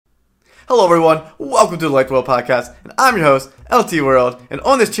Hello everyone, welcome to the Light the World Podcast, and I'm your host, LT World, and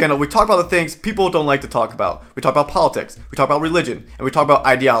on this channel we talk about the things people don't like to talk about. We talk about politics, we talk about religion, and we talk about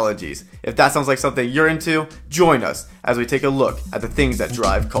ideologies. If that sounds like something you're into, join us as we take a look at the things that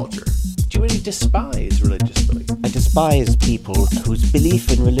drive culture. Do you really despise religious belief? I despise people whose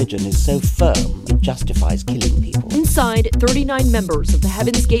belief in religion is so firm it justifies killing people. Inside, 39 members of the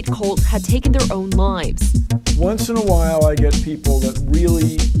Heaven's Gate cult had taken their own lives. Once in a while I get people that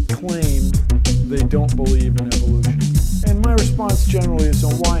really claim they don't believe in evolution. And my response generally is,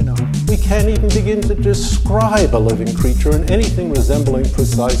 why not? We can't even begin to describe a living creature in anything resembling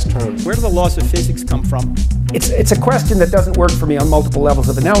precise terms. Where do the laws of physics come from? It's a question that doesn't work for me on multiple levels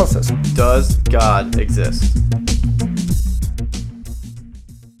of analysis. Does God exist?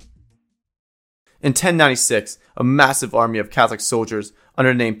 In 1096, a massive army of Catholic soldiers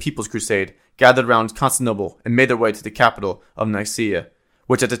under the name People's Crusade gathered around Constantinople and made their way to the capital of Nicaea,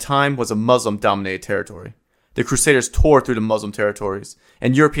 which at the time was a Muslim-dominated territory. The Crusaders tore through the Muslim territories.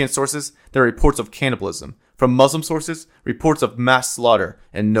 In European sources, there are reports of cannibalism. From Muslim sources, reports of mass slaughter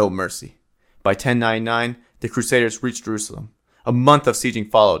and no mercy. By 1099, the Crusaders reached Jerusalem. A month of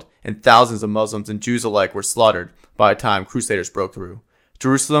sieging followed, and thousands of Muslims and Jews alike were slaughtered by the time Crusaders broke through.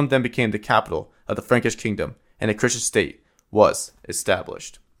 Jerusalem then became the capital of the Frankish kingdom, and a Christian state was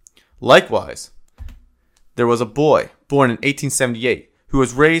established. Likewise, there was a boy born in 1878 who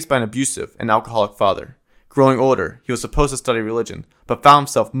was raised by an abusive and alcoholic father. Growing older, he was supposed to study religion, but found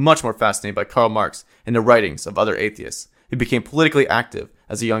himself much more fascinated by Karl Marx and the writings of other atheists. He became politically active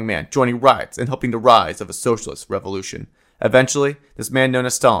as a young man, joining riots and helping the rise of a socialist revolution. Eventually, this man known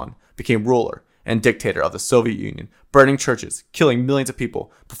as Stalin became ruler and dictator of the Soviet Union, burning churches, killing millions of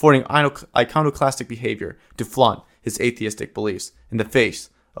people, performing iconoclastic behavior to flaunt his atheistic beliefs in the face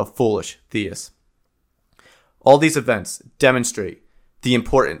of foolish theists. All these events demonstrate the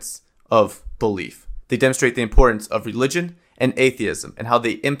importance of belief. They demonstrate the importance of religion and atheism and how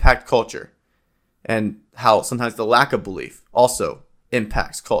they impact culture, and how sometimes the lack of belief also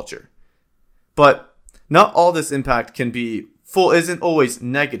impacts culture. But not all this impact isn't always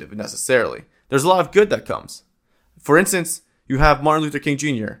negative necessarily. There's a lot of good that comes. For instance, you have Martin Luther King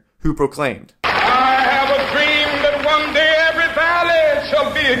Jr., who proclaimed, "I have a dream that one day every valley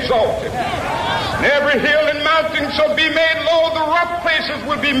shall be exalted, and every hill and mountain shall be made low, the rough places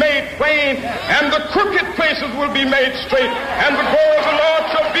will be made plain, and the crooked places will be made straight, and the glory of the Lord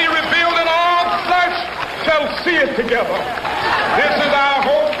shall be revealed, and all flesh shall see it together." This is our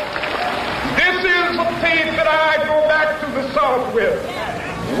hope. This is the faith that I go back to the South with.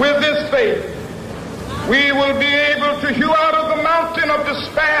 With this faith, we will be able to hew out of the mountain of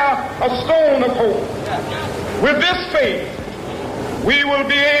despair a stone of hope. With this faith, we will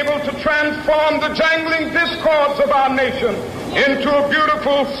be able to transform the jangling discords of our nation into a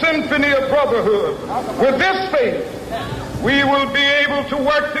beautiful symphony of brotherhood. With this faith, we will be able to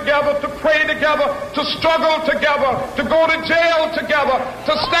work together, to pray together, to struggle together, to go to jail together,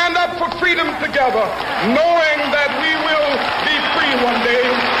 to stand up for freedom together, knowing that we will be free one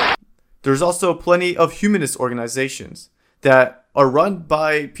day. There's also plenty of humanist organizations that are run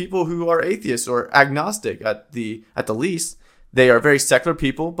by people who are atheists or agnostic at the least. They are very secular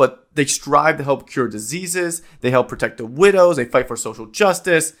people, but they strive to help cure diseases. They help protect the widows. They fight for social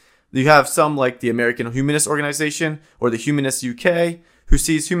justice. You have some like the American Humanist Organization or the Humanist UK, who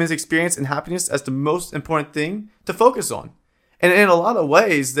sees human experience and happiness as the most important thing to focus on. And in a lot of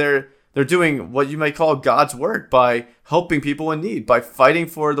ways, they're doing what you might call God's work by helping people in need, by fighting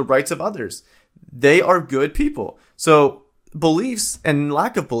for the rights of others. They are good people. So beliefs and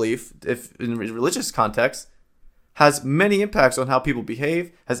lack of belief, if in a religious context, has many impacts on how people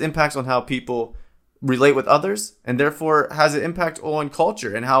behave, has impacts on how people relate with others, and therefore has an impact on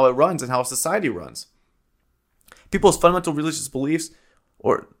culture and how it runs and how society runs. People's fundamental religious beliefs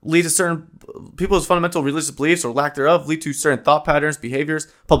or lack thereof lead to certain thought patterns, behaviors,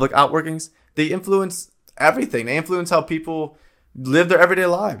 public outworkings. They influence everything. They influence how people live their everyday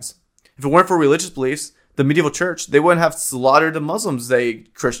lives. If it weren't for religious beliefs, the medieval church, they wouldn't have slaughtered the Muslims they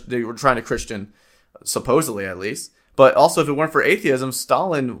were trying to Christian, supposedly at least. But also, if it weren't for atheism,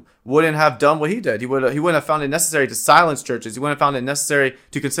 Stalin wouldn't have done what he did. He wouldn't have found it necessary to silence churches. He wouldn't have found it necessary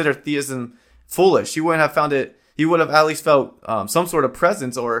to consider theism foolish. He wouldn't have found it. He would have at least felt some sort of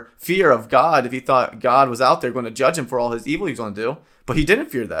presence or fear of God if he thought God was out there going to judge him for all his evil he was going to do. But he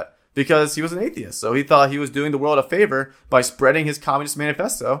didn't fear that because he was an atheist. So he thought he was doing the world a favor by spreading his Communist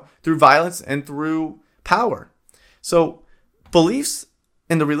Manifesto through violence and through power. So beliefs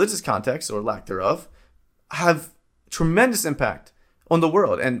in the religious context, or lack thereof, have tremendous impact on the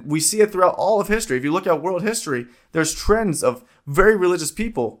world. And we see it throughout all of history. If you look at world history, there's trends of very religious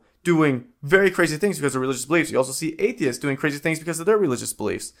people doing very crazy things because of religious beliefs. You also see atheists doing crazy things because of their religious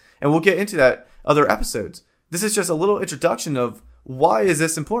beliefs. And we'll get into that other episodes. This is just a little introduction of why is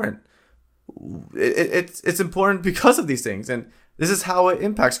this important. It's important because of these things, and this is how it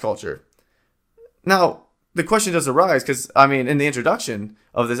impacts culture. Now, the question does arise because, in the introduction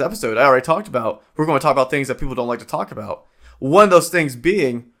of this episode, I already talked about, we're going to talk about things that people don't like to talk about. One of those things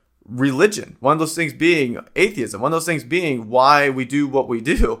being religion. One of those things being atheism. One of those things being why we do what we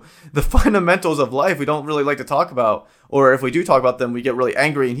do. The fundamentals of life we don't really like to talk about, or if we do talk about them, we get really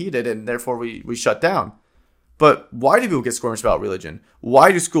angry and heated, and therefore we shut down. But why do people get squirmish about religion?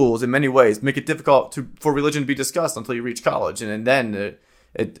 Why do schools, in many ways, make it difficult for religion to be discussed until you reach college? And then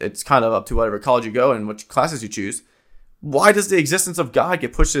it's kind of up to whatever college you go and which classes you choose. Why does the existence of God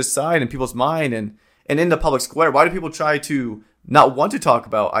get pushed aside in people's mind and in the public square? Why do people try to not want to talk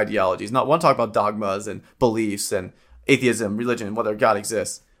about ideologies, not want to talk about dogmas and beliefs and atheism, religion, whether God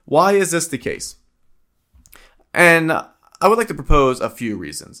exists? Why is this the case? And I would like to propose a few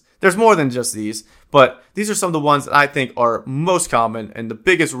reasons. There's more than just these, but these are some of the ones that I think are most common and the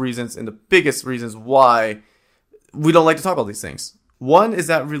biggest reasons why we don't like to talk about these things. One is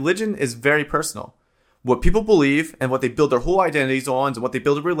that religion is very personal. What people believe and what they build their whole identities on and what they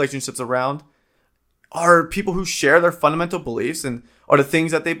build their relationships around are people who share their fundamental beliefs and are the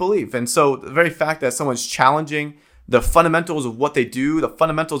things that they believe. And so the very fact that someone's challenging the fundamentals of what they do, the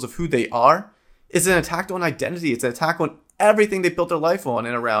fundamentals of who they are, is an attack on identity. It's an attack on everything they built their life on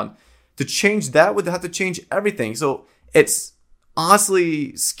and around. To change that would have to change everything. So it's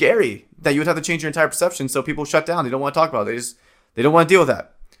honestly scary that you would have to change your entire perception. So people shut down. They don't want to talk about it. They don't want to deal with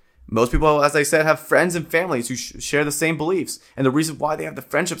that. Most people, as I said, have friends and families who share the same beliefs. And the reason why they have the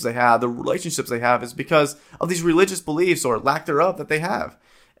friendships they have, the relationships they have, is because of these religious beliefs or lack thereof that they have.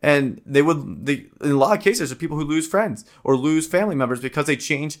 And in a lot of cases, there are people who lose friends or lose family members because they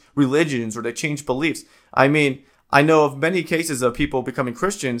change religions or they change beliefs. I know of many cases of people becoming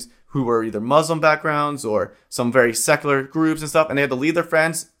Christians who were either Muslim backgrounds or some very secular groups and stuff, and they had to leave their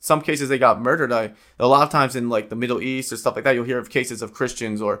friends. Some cases they got murdered. A lot of times in like the Middle East or stuff like that, you'll hear of cases of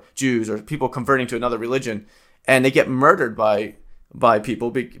Christians or Jews or people converting to another religion, and they get murdered by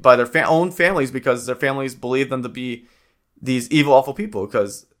people, by their own families, because their families believe them to be these evil, awful people.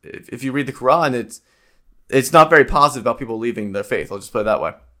 Because if you read the Quran, it's not very positive about people leaving their faith. I'll just put it that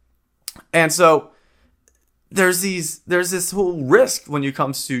way. And so there's this whole risk when it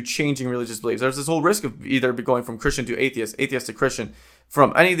comes to changing religious beliefs. There's this whole risk of either going from Christian to atheist, atheist to Christian,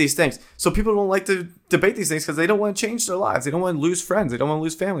 from any of these things. So people don't like to debate these things because they don't want to change their lives. They don't want to lose friends. They don't want to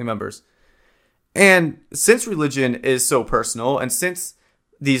lose family members. And since religion is so personal, and since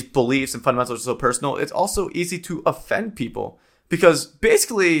these beliefs and fundamentals are so personal, it's also easy to offend people. Because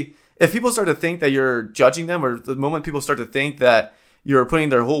basically, if people start to think that you're judging them, or the moment people start to think that you're putting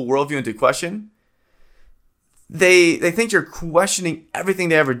their whole worldview into question, they think you're questioning everything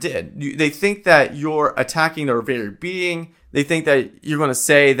they ever did. They think that you're attacking their very being. They think that you're going to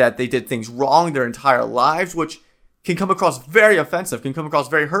say that they did things wrong their entire lives, which can come across very offensive, can come across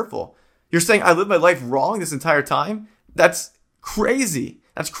very hurtful. You're saying I lived my life wrong this entire time? That's crazy.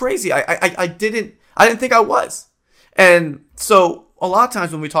 That's crazy. I didn't think I was. And so a lot of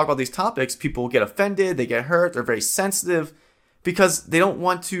times when we talk about these topics, people get offended, they get hurt, they're very sensitive because they don't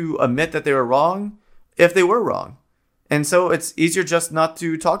want to admit that they were wrong if they were wrong. And so it's easier just not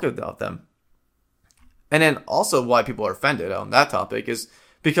to talk about them. And then also why people are offended on that topic is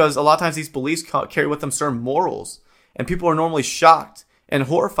because a lot of times these beliefs carry with them certain morals, and people are normally shocked and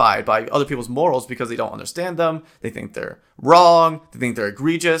horrified by other people's morals because they don't understand them. They think they're wrong. They think they're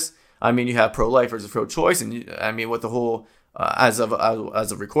egregious. You have pro-life versus pro-choice, and with the whole as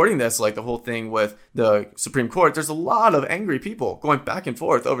of recording this, like the whole thing with the Supreme Court, there's a lot of angry people going back and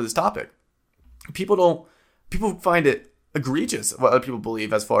forth over this topic. People find it egregious what other people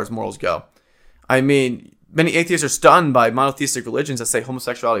believe as far as morals go. Many atheists are stunned by monotheistic religions that say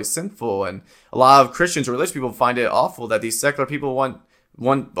homosexuality is sinful, and a lot of Christians or religious people find it awful that these secular people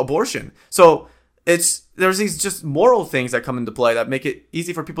want abortion. So there's these just moral things that come into play that make it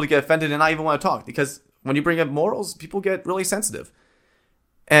easy for people to get offended and not even want to talk, because when you bring up morals, people get really sensitive.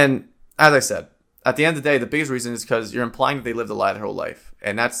 And as I said, at the end of the day, the biggest reason is because you're implying that they lived a lie their whole life,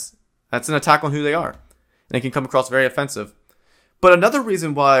 and that's an attack on who they are, and it can come across very offensive. But another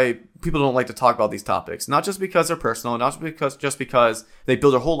reason why people don't like to talk about these topics, not just because they're personal, not just because they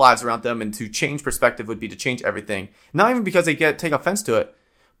build their whole lives around them, and to change perspective would be to change everything, not even because they take offense to it,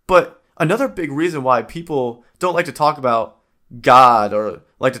 but another big reason why people don't like to talk about God or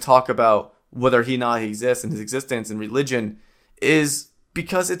like to talk about whether he or not exists and his existence and religion is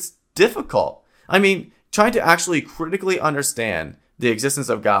because it's difficult. Trying to actually critically understand the existence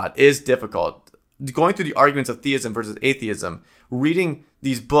of God is difficult. Going through the arguments of theism versus atheism, reading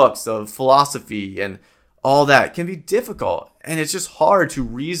these books of philosophy and all that can be difficult. And it's just hard to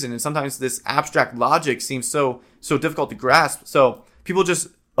reason. And sometimes this abstract logic seems so difficult to grasp. So people just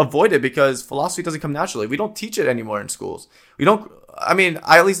avoid it because philosophy doesn't come naturally. We don't teach it anymore in schools.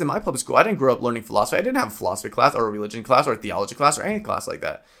 At least in my public school, I didn't grow up learning philosophy. I didn't have a philosophy class or a religion class or a theology class or any class like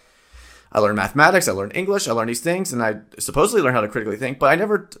that. I learned mathematics, I learned English, I learned these things, and I supposedly learned how to critically think, but I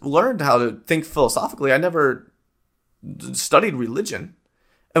never learned how to think philosophically. I never studied religion.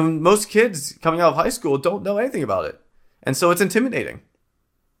 And most kids coming out of high school don't know anything about it. And so it's intimidating.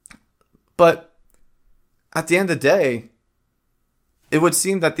 But at the end of the day, it would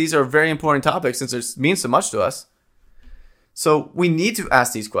seem that these are very important topics since it means so much to us. So we need to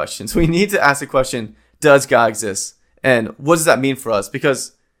ask these questions. We need to ask the question, does God exist? And what does that mean for us?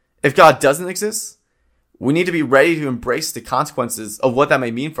 Because if God doesn't exist, we need to be ready to embrace the consequences of what that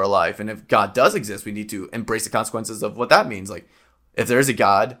may mean for our life. And if God does exist, we need to embrace the consequences of what that means. Like, if there is a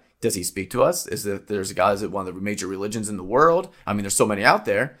God, does he speak to us? Is it one of the major religions in the world? I mean, there's so many out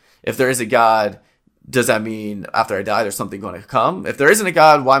there. If there is a God, does that mean after I die, there's something going to come? If there isn't a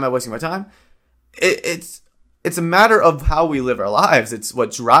God, why am I wasting my time? It's a matter of how we live our lives. It's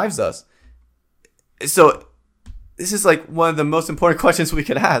what drives us. So this is like one of the most important questions we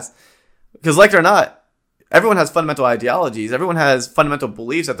could ask. Because like it or not, everyone has fundamental ideologies. Everyone has fundamental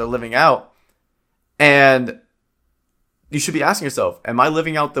beliefs that they're living out. And you should be asking yourself, am I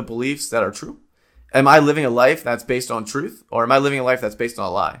living out the beliefs that are true? Am I living a life that's based on truth? Or am I living a life that's based on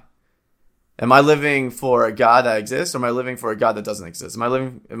a lie? Am I living for a God that exists? Or am I living for a God that doesn't exist? Am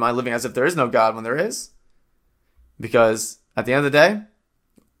I living as if there is no God when there is? Because at the end of the day,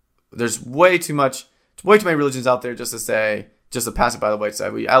 there's way too many religions out there just to pass it by the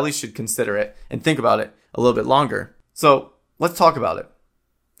wayside. We at least should consider it and think about it a little bit longer. So let's talk about it.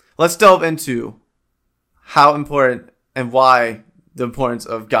 Let's delve into how important and why the importance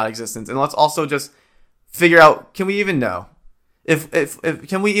of God existence. And let's also just figure out, can we even know?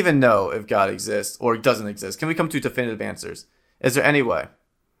 Can we even know if God exists or doesn't exist? Can we come to definitive answers? Is there any way?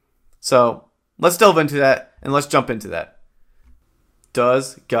 So let's delve into that and let's jump into that.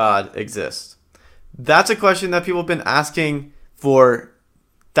 Does God exist? That's a question that people have been asking for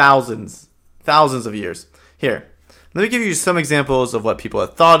thousands of years. Here, let me give you some examples of what people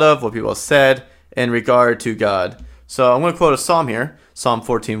have thought of, what people have said in regard to God. So I'm going to quote a psalm here, Psalm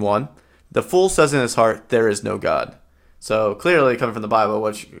 14:1. The fool says in his heart, there is no God. So clearly coming from the Bible,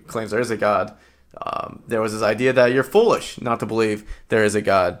 which claims there is a God, there was this idea that you're foolish not to believe there is a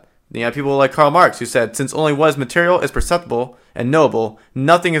God. You have people like Karl Marx who said, since only what is material is perceptible and knowable,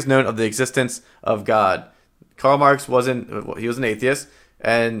 nothing is known of the existence of God. Karl Marx he was an atheist,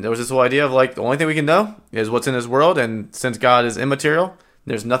 and there was this whole idea of like, the only thing we can know is what's in this world, and since God is immaterial,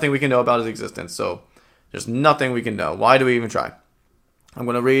 there's nothing we can know about his existence. So there's nothing we can know. Why do we even try? I'm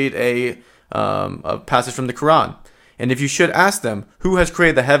going to read a passage from the Quran. And if you should ask them, who has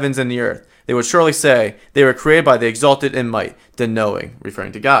created the heavens and the earth? They would surely say, they were created by the exalted in might, the knowing,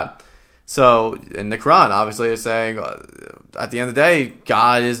 referring to God. So in the Quran, obviously, it's saying, at the end of the day,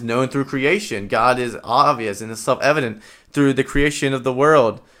 God is known through creation. God is obvious and is self-evident through the creation of the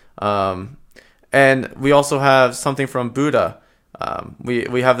world. And we also have something from Buddha.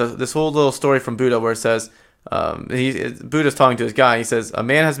 We have this whole little story from Buddha where it says, Buddha's talking to this guy. He says, a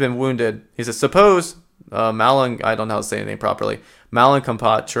man has been wounded. He says, suppose, I don't know how to say the name properly,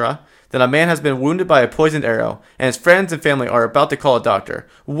 Malankapatra, that a man has been wounded by a poisoned arrow, and his friends and family are about to call a doctor.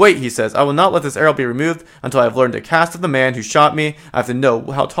 Wait, he says, I will not let this arrow be removed until I have learned the caste of the man who shot me. I have to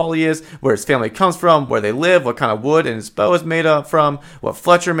know how tall he is, where his family comes from, where they live, what kind of wood and his bow is made up from, what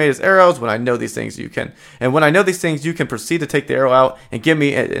Fletcher made his arrows. When I know these things, you can proceed to take the arrow out and give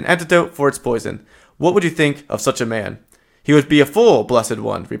me an antidote for its poison. What would you think of such a man? He would be a fool, blessed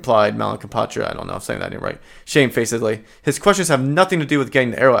one, replied Malankapatra. I don't know if I'm saying that name right. Shamefacedly. His questions have nothing to do with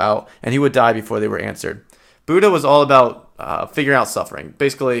getting the arrow out, and he would die before they were answered. Buddha was all about figuring out suffering.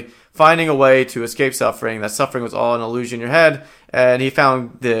 Basically, finding a way to escape suffering. That suffering was all an illusion in your head, and he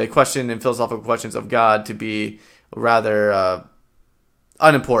found the question and philosophical questions of God to be rather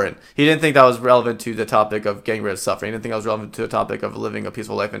unimportant. He didn't think that was relevant to the topic of getting rid of suffering. He didn't think that was relevant to the topic of living a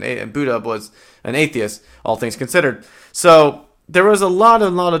peaceful life. And Buddha was an atheist, all things considered. So there was a lot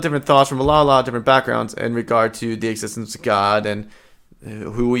of different thoughts from a lot of different backgrounds in regard to the existence of God and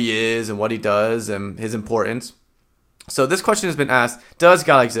who he is and what he does and his importance. So this question has been asked, does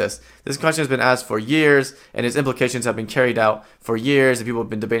God exist? This question has been asked for years, and its implications have been carried out for years, and people have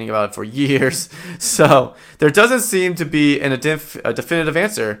been debating about it for years. So there doesn't seem to be a definitive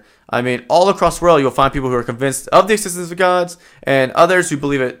answer. I mean, all across the world, you'll find people who are convinced of the existence of gods, and others who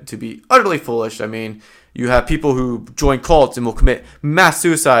believe it to be utterly foolish. I mean, you have people who join cults and will commit mass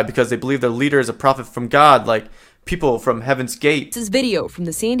suicide because they believe their leader is a prophet from God, like people from Heaven's Gate. This is video from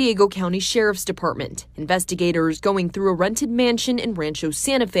the San Diego County Sheriff's Department. Investigators going through a rented mansion in Rancho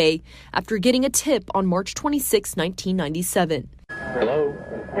Santa Fe after getting a tip on March 26, 1997. Hello?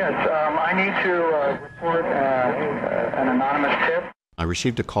 Yes, I need to report an anonymous tip. I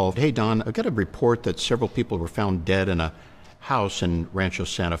received a call. Hey, Don, I've got a report that several people were found dead in a house in Rancho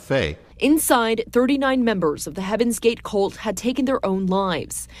Santa Fe. Inside, 39 members of the Heaven's Gate cult had taken their own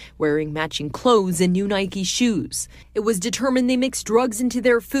lives, wearing matching clothes and new Nike shoes. It was determined they mixed drugs into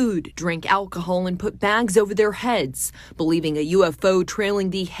their food, drank alcohol, and put bags over their heads, believing a UFO trailing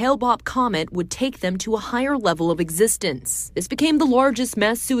the Hale-Bopp comet would take them to a higher level of existence. This became the largest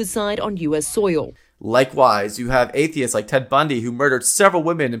mass suicide on U.S. soil. Likewise, you have atheists like Ted Bundy, who murdered several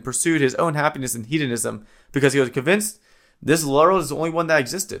women and pursued his own happiness and hedonism because he was convinced this world is the only one that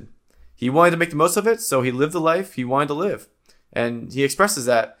existed. He wanted to make the most of it, so he lived the life he wanted to live. And he expresses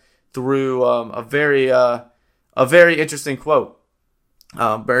that through a very interesting quote,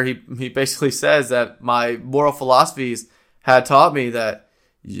 where he basically says that my moral philosophies had taught me that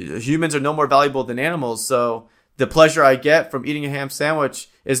humans are no more valuable than animals, so the pleasure I get from eating a ham sandwich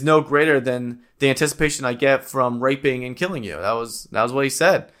is no greater than the anticipation I get from raping and killing you. That was what he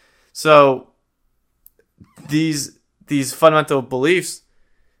said. So these fundamental beliefs,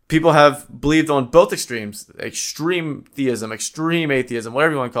 people have believed on both extremes, extreme theism, extreme atheism,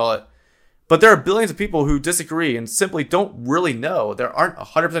 whatever you want to call it. But there are billions of people who disagree and simply don't really know. They aren't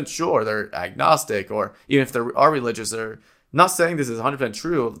 100% sure. They're agnostic, or even if they are religious, they're not saying this is 100%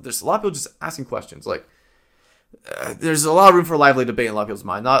 true. There's a lot of people just asking questions. Like, there's a lot of room for lively debate in a lot of people's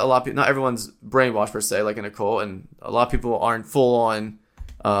mind. Not everyone's brainwashed per se, like in a cult, and a lot of people aren't full on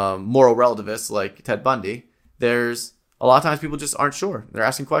moral relativists like Ted Bundy. There's a lot of times people just aren't sure. They're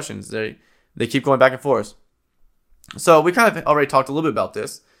asking questions. They keep going back and forth. So we kind of already talked a little bit about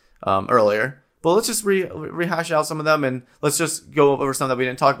this earlier, but let's just rehash out some of them, and let's just go over some that we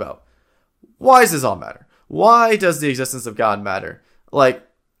didn't talk about. Why does this all matter? Why does the existence of God matter? Like,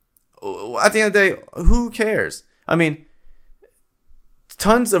 at the end of the day, who cares? I mean,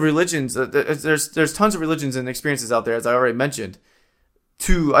 tons of religions. There's tons of religions and experiences out there, as I already mentioned.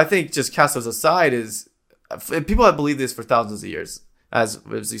 To, I think, just cast those aside is, people have believed this for thousands of years, as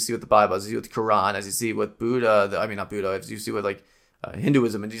you see with the Bible, as you see with the Quran, as you see with Buddha, not Buddha, as you see with like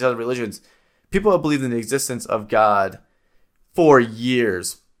Hinduism and these other religions. People have believed in the existence of God for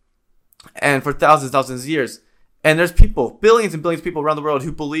years, and for thousands of years. And there's people, billions and billions of people around the world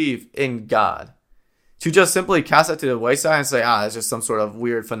who believe in God. To just simply cast that to the wayside and say, it's just some sort of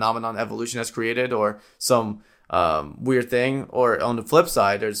weird phenomenon evolution has created, or some weird thing. Or on the flip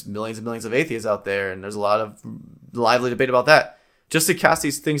side, there's millions and millions of atheists out there, and there's a lot of lively debate about that. Just to cast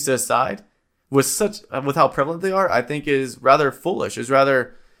these things to the side with how prevalent they are, I think is rather foolish. Is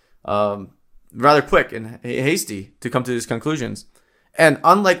rather quick and hasty to come to these conclusions. And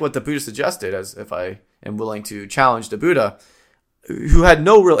unlike what the Buddha suggested, as if I am willing to challenge the Buddha, who had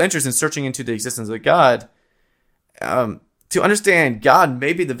no real interest in searching into the existence of God, to understand God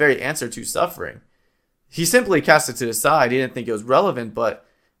may be the very answer to suffering. He simply cast it to the side. He didn't think it was relevant, but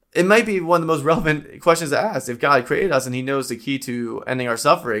it might be one of the most relevant questions to ask. If God created us and he knows the key to ending our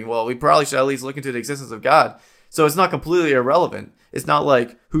suffering, well, we probably should at least look into the existence of God. So it's not completely irrelevant. It's not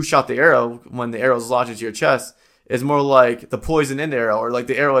like who shot the arrow when the arrow is lodged into your chest. It's more like the poison in the arrow, or like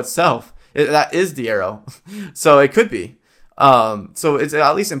the arrow itself. That is the arrow. So it could be. So it's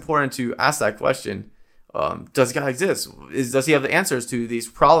at least important to ask that question. Does God exist? Does he have the answers to these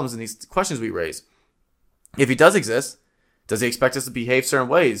problems and these questions we raise? If he does exist, does he expect us to behave certain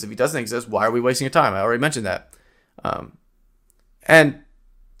ways? If he doesn't exist, why are we wasting your time? I already mentioned that. And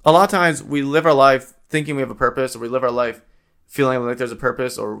a lot of times we live our life thinking we have a purpose, or we live our life feeling like there's a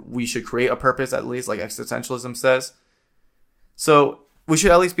purpose, or we should create a purpose, at least, like existentialism says. So we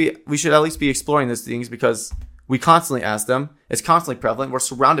should at least be exploring these things, because we constantly ask them. It's constantly prevalent. We're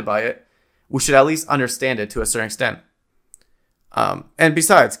surrounded by it. We should at least understand it to a certain extent. And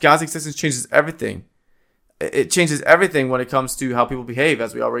besides, God's existence changes everything. It changes everything when it comes to how people behave,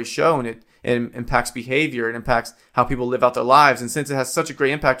 as we already shown. It impacts behavior. It impacts how people live out their lives. And since it has such a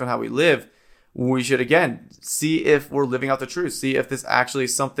great impact on how we live, we should, again, see if we're living out the truth. See if this actually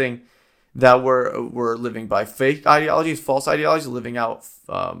is something that we're living by fake ideologies, false ideologies, living out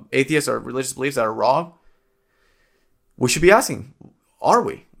atheist or religious beliefs that are wrong. we should be asking, are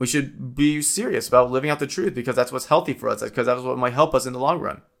we? We should be serious about living out the truth because that's what's healthy for us, because that's what might help us in the long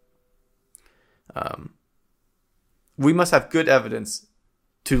run. We must have good evidence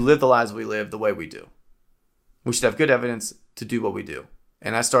to live the lives we live the way we do. We should have good evidence to do what we do.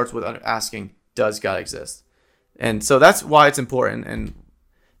 And that starts with asking, does God exist? And so that's why it's important, and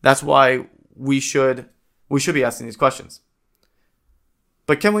that's why we should be asking these questions.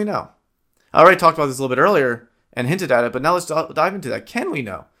 But can we know? I already talked about this a little bit earlier and hinted at it, but now let's dive into that. Can we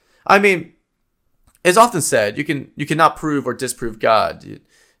know? I mean, it's often said you cannot prove or disprove God.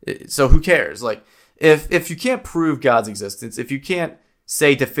 So who cares? Like, if you can't prove God's existence, if you can't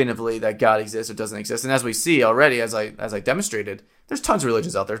say definitively that God exists or doesn't exist, and as we see already, as I demonstrated, there's tons of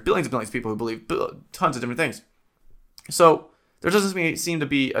religions out there, billions and billions of people who believe tons of different things. So there doesn't seem to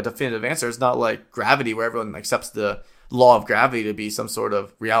be a definitive answer. It's not like gravity, where everyone accepts the law of gravity to be some sort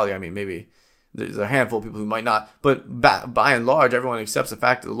of reality. I mean, maybe there's a handful of people who might not, but by and large, everyone accepts the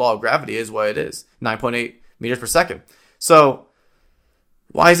fact that the law of gravity is what it is, 9.8 meters per second. So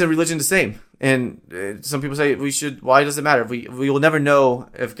why isn't religion the same? And some people say why does it matter? We will never know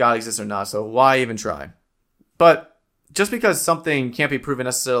if God exists or not, so why even try? But just because something can't be proven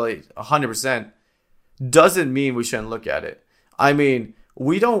necessarily 100% doesn't mean we shouldn't look at it. I mean,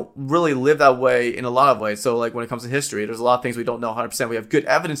 we don't really live that way in a lot of ways. So like when it comes to history, there's a lot of things we don't know 100%. We have good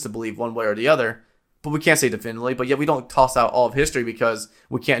evidence to believe one way or the other, but we can't say definitively. But yet we don't toss out all of history because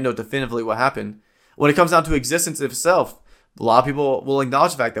we can't know definitively what happened. When it comes down to existence itself, a lot of people will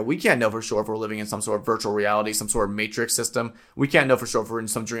acknowledge the fact that we can't know for sure if we're living in some sort of virtual reality, some sort of matrix system. We can't know for sure if we're in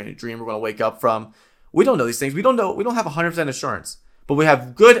some dream we're going to wake up from. We don't know these things. We don't have 100% assurance. But we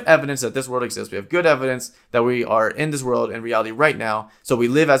have good evidence that this world exists. We have good evidence that we are in this world in reality right now. So we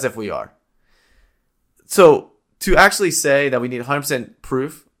live as if we are. So to actually say that we need 100%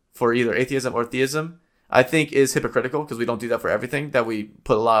 proof for either atheism or theism, I think is hypocritical, because we don't do that for everything that we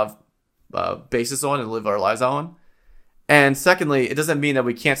put a lot of basis on and live our lives on. And secondly, it doesn't mean that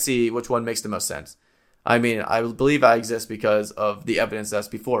we can't see which one makes the most sense. I mean, I believe I exist because of the evidence that's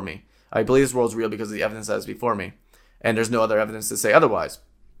before me. I believe this world's real because of the evidence that is before me. And there's no other evidence to say otherwise.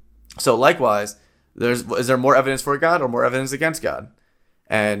 So likewise, is there more evidence for God or more evidence against God?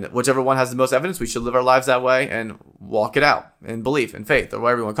 And whichever one has the most evidence, we should live our lives that way and walk it out in belief and faith, or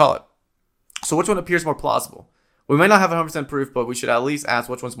whatever you want to call it. So which one appears more plausible? We might not have 100% proof, but we should at least ask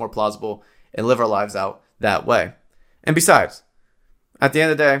which one's more plausible and live our lives out that way. And besides, at the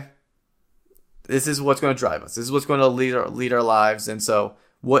end of the day, this is what's going to drive us. This is what's going to lead our lives. And so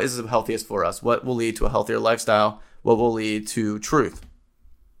what is the healthiest for us? What will lead to a healthier lifestyle? What will lead to truth?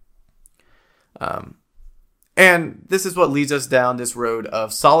 And this is what leads us down this road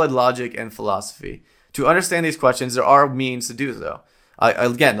of solid logic and philosophy. To understand these questions, there are means to do so.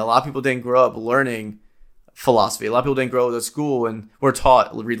 Again, a lot of people didn't grow up learning philosophy. A lot of people didn't grow up at school and were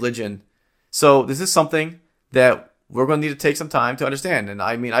taught religion. So this is something that we're going to need to take some time to understand. And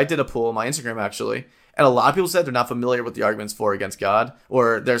I mean, I did a poll on my Instagram, actually, and a lot of people said they're not familiar with the arguments for or against God,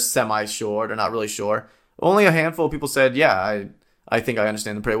 or they're semi-sure, they're not really sure. Only a handful of people said, yeah, I think I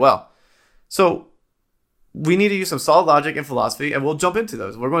understand them pretty well. So we need to use some solid logic and philosophy, and we'll jump into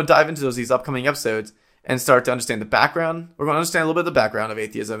those. We're going to dive into these upcoming episodes and start to understand the background. We're going to understand a little bit of the background of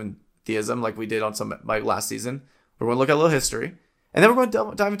atheism and theism, like we did on my last season. We're going to look at a little history, and then we're going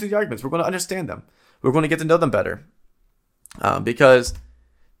to dive into the arguments. We're going to understand them. We're going to get to know them better, because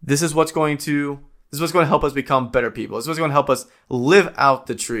this is what's going to help us become better people. This is what's going to help us live out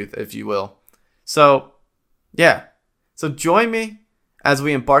the truth, if you will. So, yeah. So join me as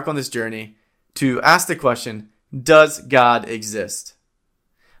we embark on this journey to ask the question, does God exist?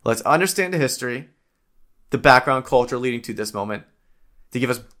 Let's understand the history, the background culture leading to this moment, to give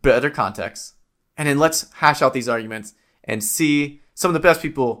us better context. And then let's hash out these arguments and see some of the best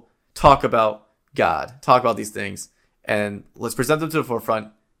people talk about God, talk about these things, and let's present them to the forefront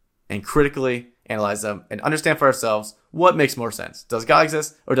and critically analyze them and understand for ourselves what makes more sense. Does God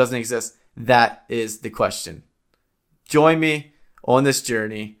exist or doesn't exist? That is the question. Join me on this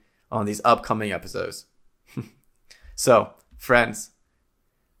journey on these upcoming episodes. So, friends,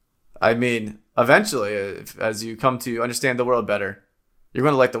 I mean, eventually, as you come to understand the world better, you're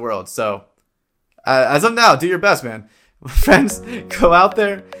going to like the world. So, as of now, do your best, man. Friends, go out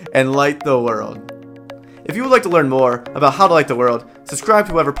there and light the world. If you would like to learn more about how to light the world, subscribe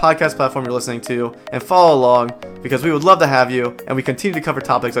to whatever podcast platform you're listening to and follow along, because we would love to have you, and we continue to cover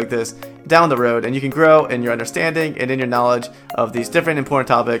topics like this down the road, and you can grow in your understanding and in your knowledge of these different important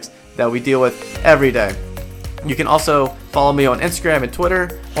topics that we deal with every day. You can also follow me on Instagram and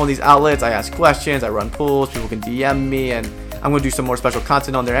Twitter. On these outlets, I ask questions, I run polls, people can DM me, and I'm going to do some more special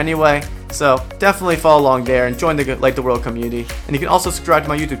content on there anyway. So definitely follow along there and join the Light the World community. And you can also subscribe to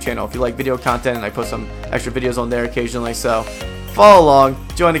my YouTube channel if you like video content, and I post some extra videos on there occasionally. So follow along,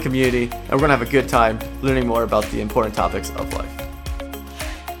 join the community, and we're going to have a good time learning more about the important topics of life.